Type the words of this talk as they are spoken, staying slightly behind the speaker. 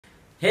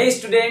Hey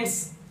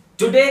students,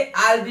 today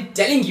I'll be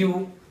telling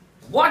you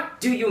what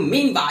do you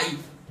mean by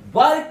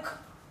work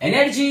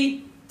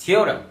energy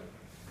theorem.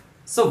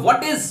 So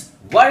what is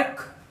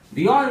work?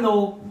 We all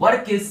know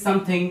work is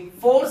something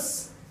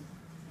force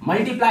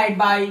multiplied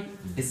by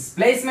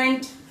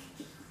displacement,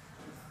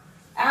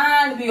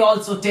 and we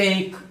also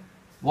take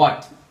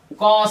what?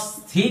 Cos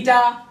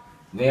theta,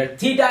 where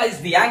theta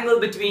is the angle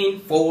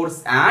between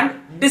force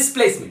and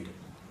displacement.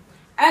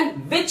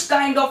 And which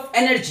kind of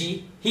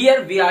energy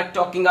here we are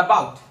talking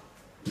about?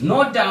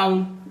 Note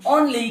down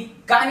only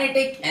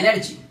kinetic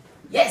energy.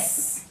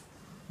 Yes,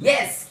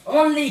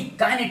 only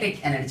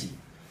kinetic energy.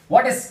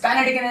 What is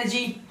kinetic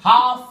energy?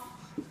 Half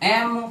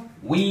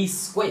mv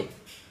square.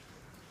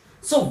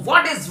 So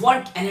what is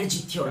work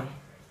energy theorem?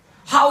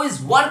 How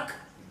is work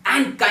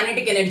and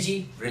kinetic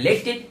energy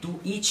related to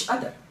each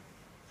other?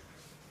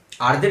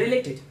 Are they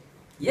related?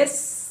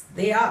 Yes,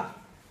 they are.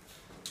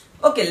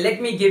 Okay,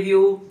 let me give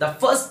you the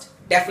first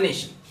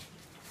definition.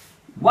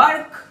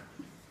 Work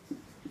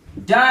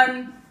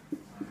done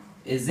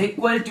is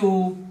equal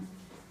to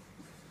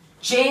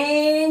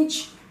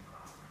change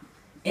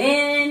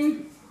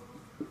in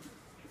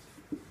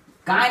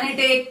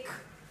kinetic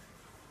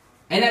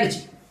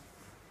energy.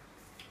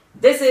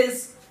 This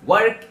is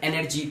work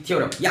energy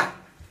theorem. Yeah,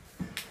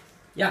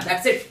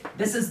 that's it.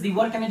 This is the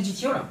work energy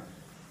theorem.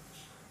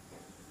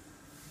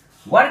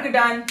 Work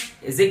done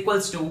is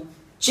equals to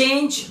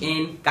change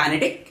in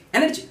kinetic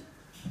energy.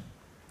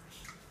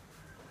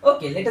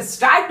 Okay, let us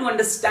try to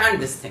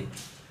understand this thing.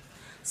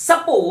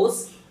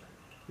 Suppose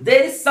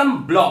there is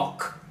some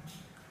block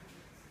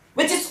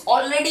which is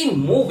already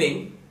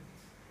moving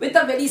with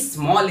a very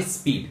small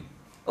speed,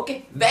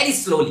 okay, very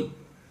slowly,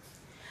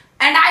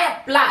 and I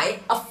apply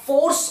a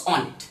force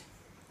on it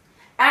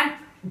and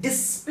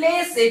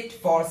displace it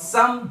for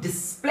some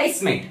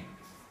displacement.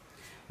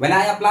 When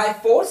I apply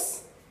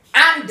force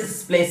and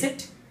displace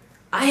it,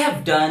 I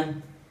have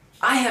done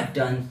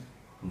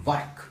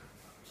work.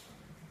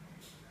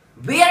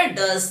 Where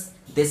does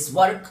this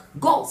work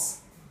goes?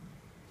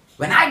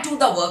 When I do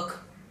the work,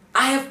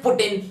 I have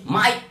put in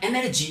my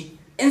energy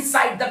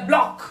inside the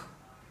block.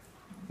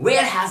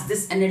 Where has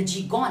this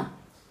energy gone?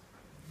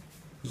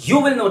 You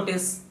will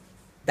notice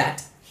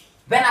that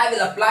when I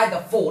will apply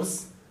the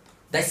force,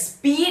 the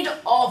speed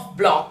of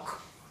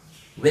block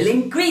will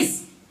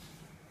increase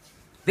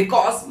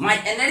because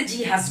my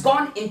energy has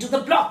gone into the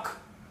block.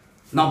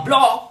 Now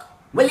block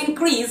will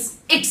increase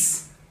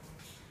its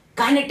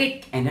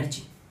kinetic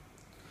energy.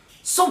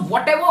 So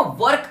whatever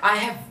work I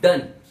have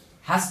done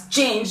has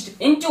changed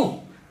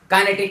into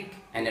kinetic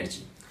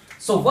energy.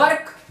 So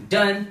work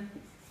done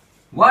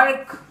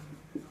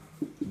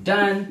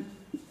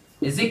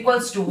is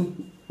equals to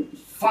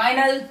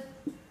final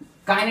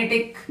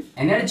kinetic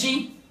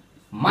energy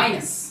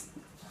minus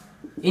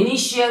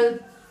initial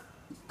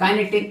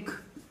kinetic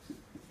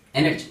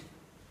energy.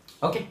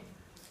 Okay,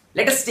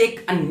 let us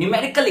take a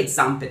numerical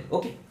example.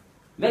 Okay,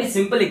 very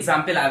simple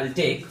example I will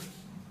take,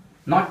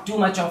 not too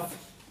much of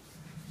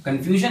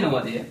confusion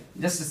over there,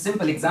 just a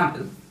simple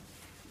example.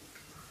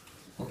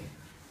 Okay,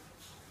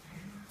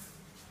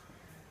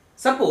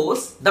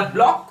 suppose the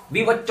block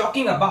we were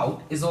talking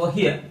about is over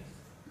here,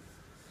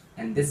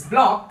 and this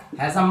block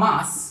has a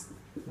mass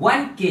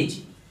 1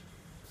 kg.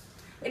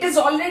 It is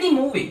already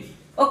moving.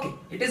 Okay,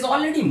 it is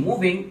already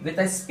moving with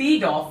a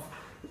speed of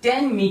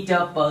 10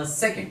 meter per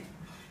second.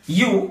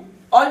 U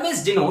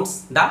always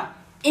denotes the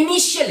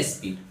initial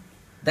speed,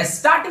 the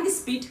starting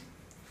speed.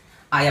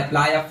 I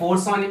apply a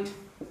force on it.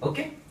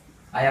 Okay,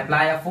 I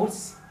apply a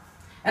force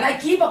and I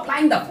keep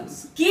applying the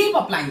force,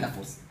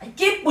 I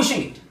keep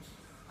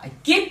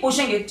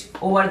pushing it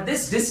over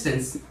this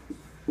distance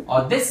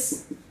or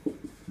this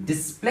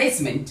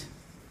displacement,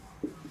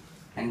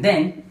 and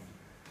then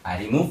I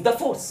remove the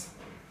force.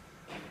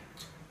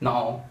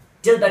 Now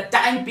till the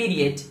time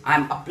period I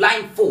am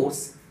applying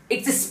force,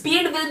 its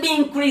speed will be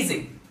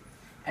increasing,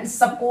 and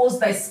suppose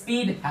the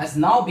speed has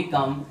now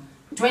become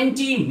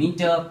 20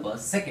 meter per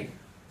second.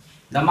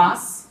 The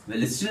mass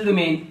will still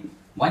remain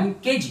 1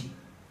 kg.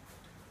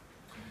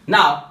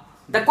 Now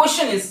the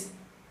question is,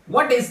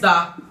 what is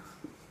the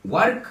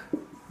work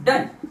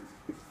done?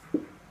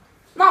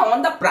 Now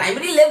on the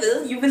primary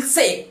level you will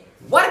say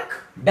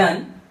work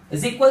done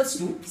is equals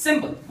to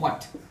simple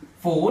what?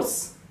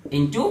 Force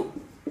into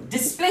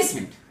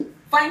displacement.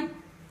 Fine.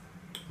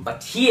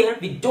 But here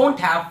we don't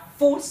have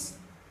force,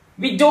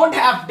 we don't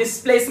have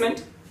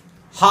displacement.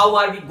 How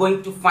are we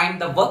going to find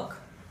the work?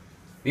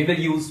 We will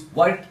use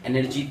work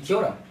energy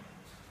theorem.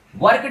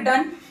 Work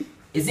done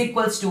is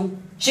equals to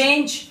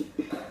change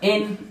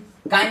in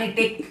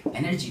kinetic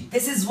energy.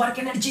 This is work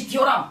energy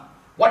theorem.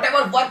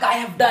 Whatever work I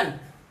have done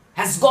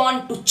has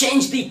gone to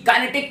change the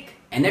kinetic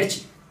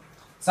energy.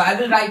 So I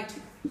will write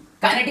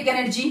kinetic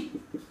energy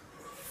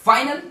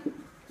final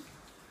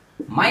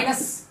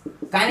minus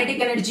kinetic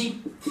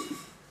energy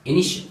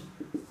initial.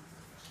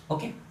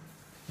 Okay.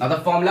 Now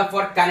the formula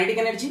for kinetic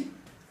energy.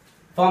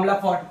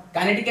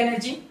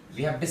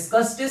 We have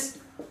discussed this,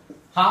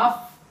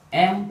 half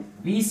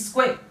mv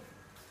square.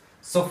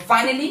 So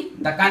finally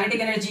the kinetic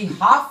energy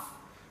half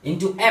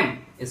into m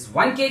is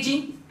 1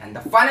 kg and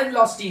the final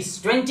velocity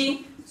is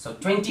 20. So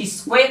 20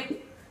 square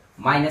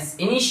minus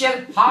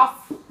initial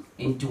half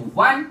into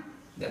 1,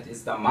 that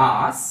is the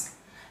mass.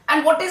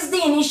 And what is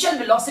the initial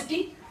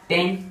velocity?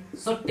 10.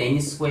 So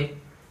 10 square.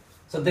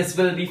 So this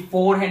will be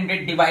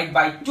 400 divided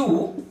by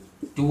 2,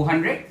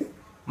 200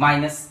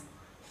 minus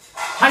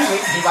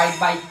 100 divided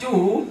by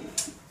 2,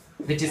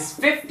 which is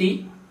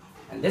 50.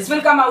 And this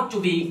will come out to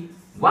be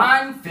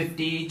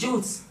 150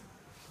 joules.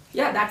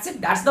 Yeah, that's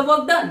it. That's the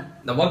work done.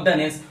 The work done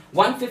is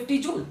 150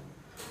 joule.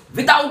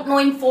 Without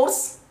knowing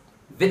force,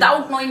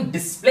 without knowing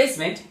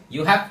displacement,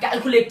 you have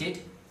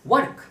calculated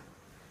work.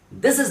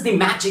 This is the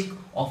magic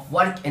of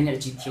work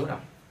energy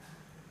theorem.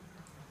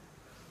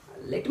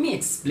 Let me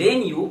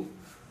explain you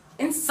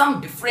in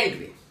some different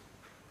way.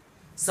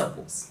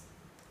 Suppose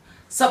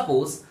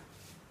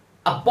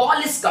a ball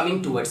is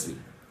coming towards me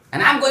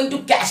and I'm going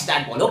to catch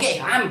that ball.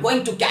 Okay, I'm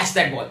going to catch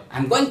that ball.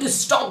 I'm going to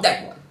stop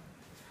that ball.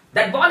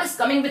 That ball is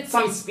coming with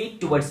some speed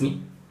towards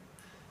me.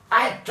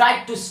 I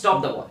tried to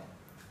stop the ball.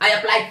 I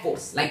applied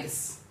force like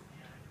this.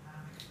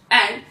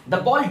 And the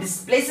ball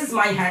displaces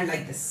my hand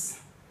like this.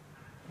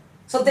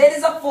 So there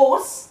is a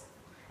force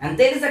and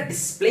there is a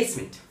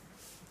displacement.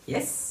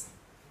 Yes.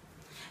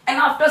 And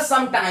after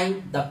some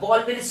time, the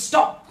ball will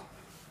stop.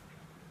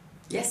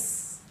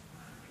 Yes.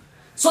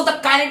 So the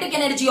kinetic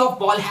energy of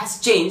ball has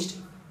changed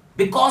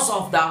because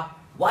of the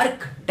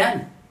work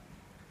done.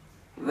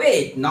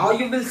 Wait, now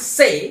you will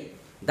say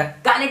the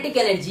kinetic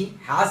energy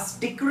has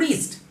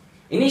decreased.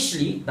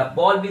 Initially, the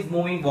ball was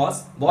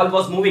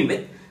moving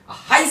with a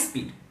high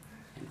speed.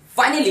 And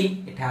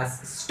finally, it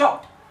has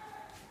stopped.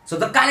 So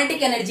the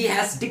kinetic energy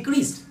has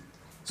decreased.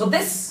 So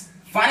this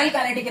final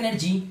kinetic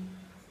energy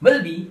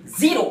will be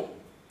 0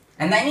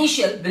 and the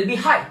initial will be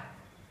high.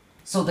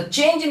 So the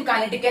change in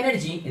kinetic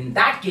energy in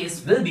that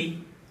case will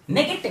be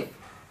negative.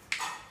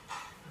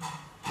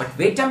 But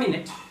wait a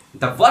minute,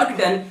 the work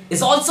done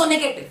is also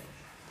negative.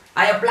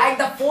 I applied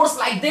the force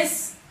like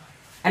this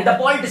and the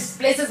ball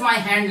displaces my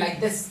hand like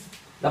this.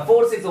 The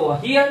force is over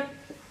here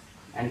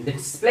and the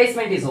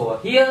displacement is over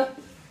here.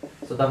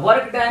 So the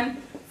work done,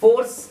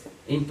 force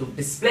into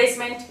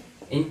displacement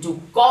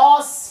into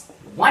cos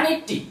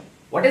 180.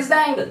 What is the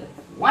angle?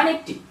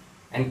 180.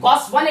 And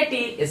cos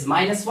 180 is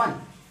minus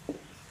 1.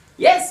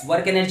 Yes,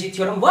 work energy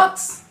theorem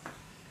works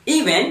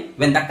even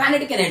when the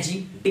kinetic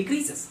energy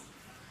decreases.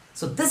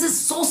 So this is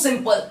so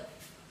simple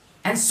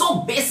and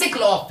so basic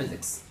law of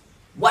physics.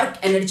 Work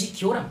energy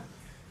theorem.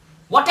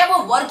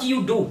 Whatever work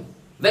you do,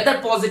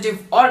 whether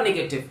positive or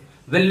negative,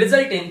 will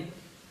result in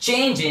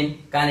change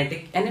in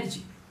kinetic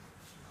energy.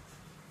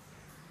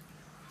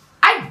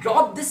 I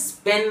drop this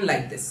pen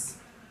like this.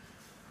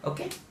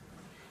 Okay?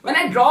 When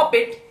I drop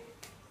it,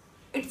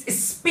 its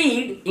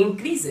speed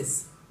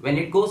increases when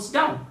it goes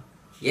down.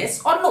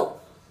 Yes or no?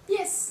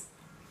 Yes.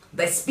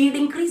 The speed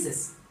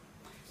increases.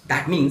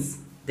 That means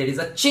there is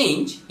a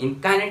change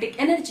in kinetic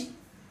energy.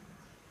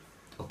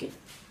 Okay?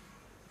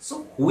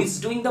 So who is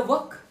doing the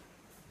work?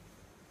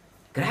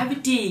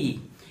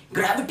 Gravity.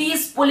 Gravity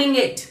is pulling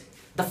it.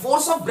 The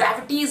force of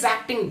gravity is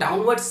acting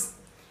downwards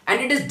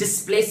and it is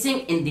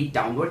displacing in the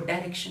downward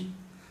direction.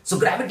 So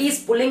gravity is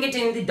pulling it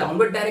in the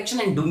downward direction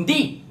and doing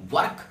the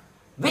work,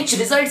 which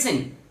results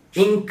in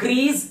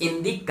increase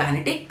in the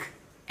kinetic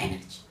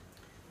energy.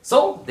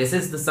 So this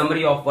is the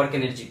summary of work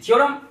energy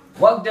theorem.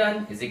 Work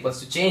done is equals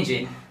to change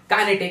in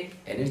kinetic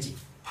energy.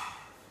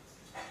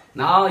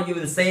 Now you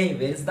will say,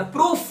 where is the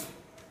proof?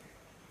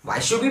 Why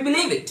should we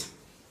believe it?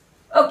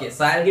 Okay,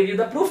 so I'll give you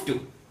the proof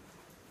too.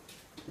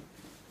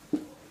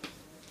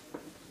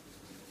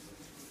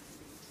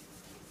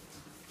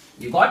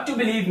 You got to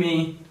believe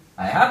me.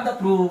 I have the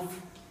proof.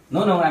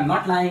 No, I'm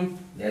not lying.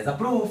 There's a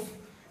proof.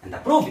 And the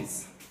proof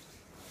is,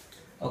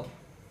 okay.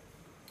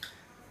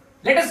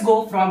 Let us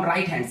go from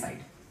right hand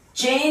side.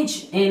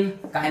 Change in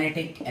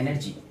kinetic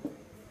energy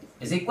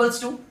is equals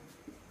to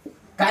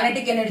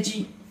kinetic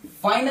energy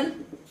final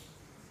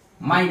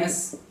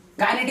minus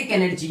kinetic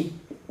energy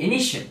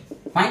initial.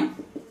 Fine.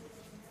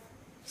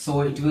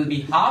 So it will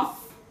be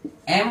half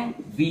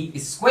mv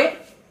square,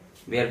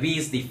 where v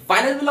is the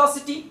final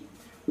velocity,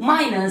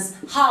 minus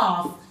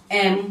half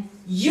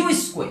mu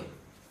square,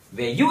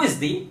 where u is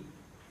the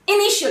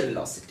initial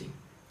velocity.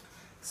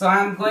 So I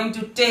am going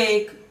to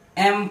take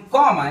m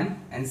common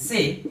and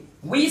say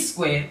v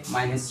square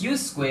minus u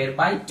square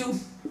by 2.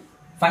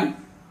 Fine.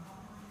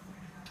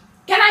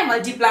 Can I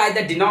multiply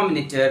the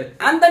denominator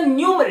and the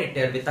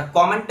numerator with a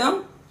common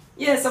term?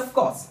 Yes, of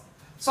course.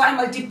 So I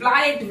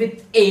multiply it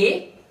with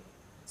a,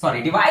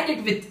 divide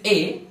it with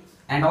a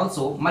and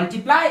also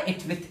multiply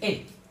it with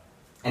a.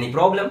 Any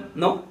problem?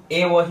 No.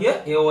 A over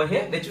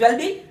here, which will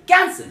be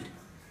cancelled.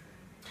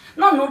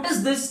 Now notice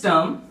this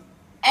term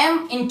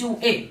m into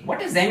a.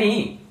 What is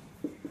ma?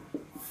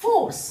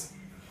 Force.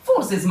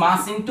 Force is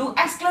mass into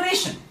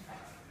acceleration.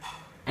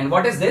 And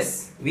what is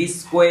this? V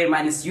square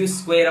minus u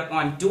square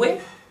upon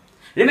 2a.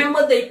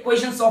 Remember the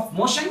equations of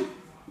motion?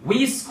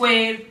 V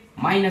square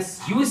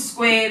minus u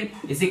square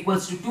is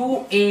equals to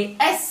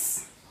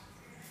 2as.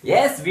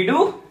 Yes, we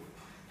do.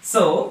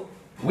 So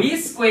V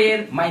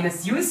square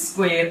minus U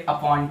square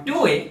upon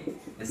 2A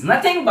is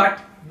nothing but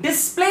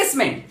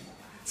displacement.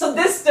 So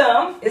this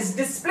term is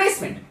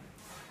displacement.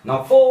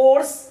 Now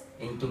force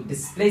into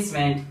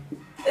displacement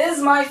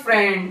is, my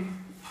friend,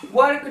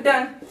 work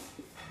done.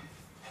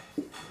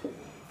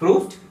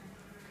 Proved?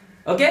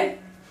 Okay?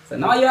 So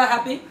now you are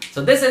happy.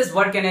 So this is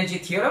work energy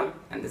theorem,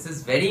 and this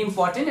is very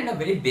important and a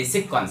very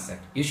basic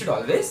concept. You should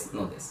always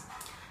know this.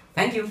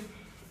 Thank you.